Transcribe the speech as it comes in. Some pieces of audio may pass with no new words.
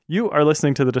You are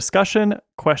listening to the discussion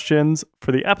questions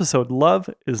for the episode Love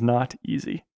is Not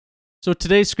Easy. So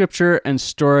today's scripture and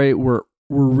story were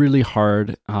really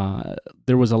hard.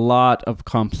 There was a lot of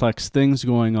complex things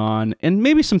going on, and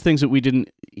maybe some things that we didn't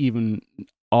even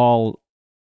all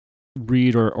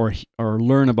read or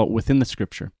learn about within the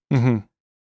scripture.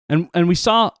 Mm-hmm. And we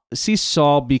see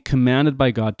Saul be commanded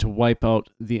by God to wipe out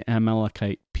the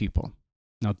Amalekite people.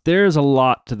 Now, there's a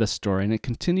lot to this story, and it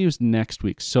continues next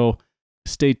week. So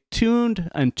stay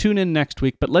tuned and tune in next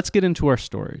week, but let's get into our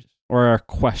stories, or our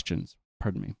questions,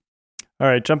 pardon me. All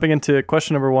right, jumping into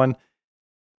question number 1.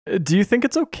 Do you think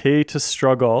it's okay to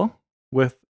struggle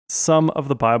with some of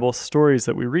the Bible stories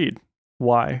that we read?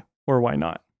 Why or why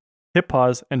not? Hit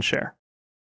pause and share.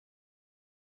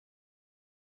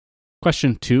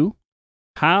 Question 2.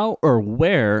 How or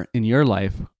where in your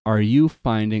life are you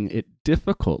finding it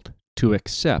difficult to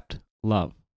accept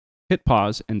love? Hit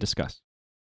pause and discuss.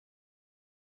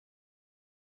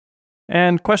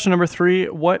 And question number 3,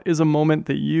 what is a moment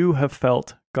that you have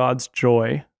felt God's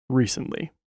joy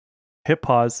recently? Hit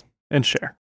pause and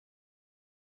share.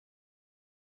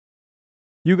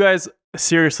 You guys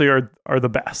seriously are the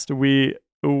best. We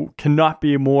cannot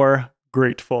be more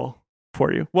grateful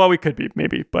for you. Well, we could be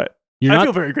maybe, but I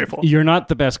feel very grateful. You're not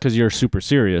the best because you're super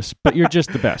serious, but you're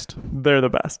just the best. They're the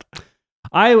best.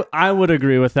 I would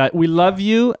agree with that. We love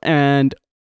you, and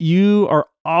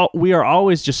we are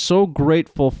always just so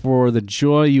grateful for the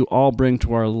joy you all bring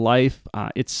to our life.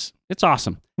 It's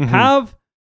awesome. Mm-hmm. Have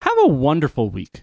a wonderful week.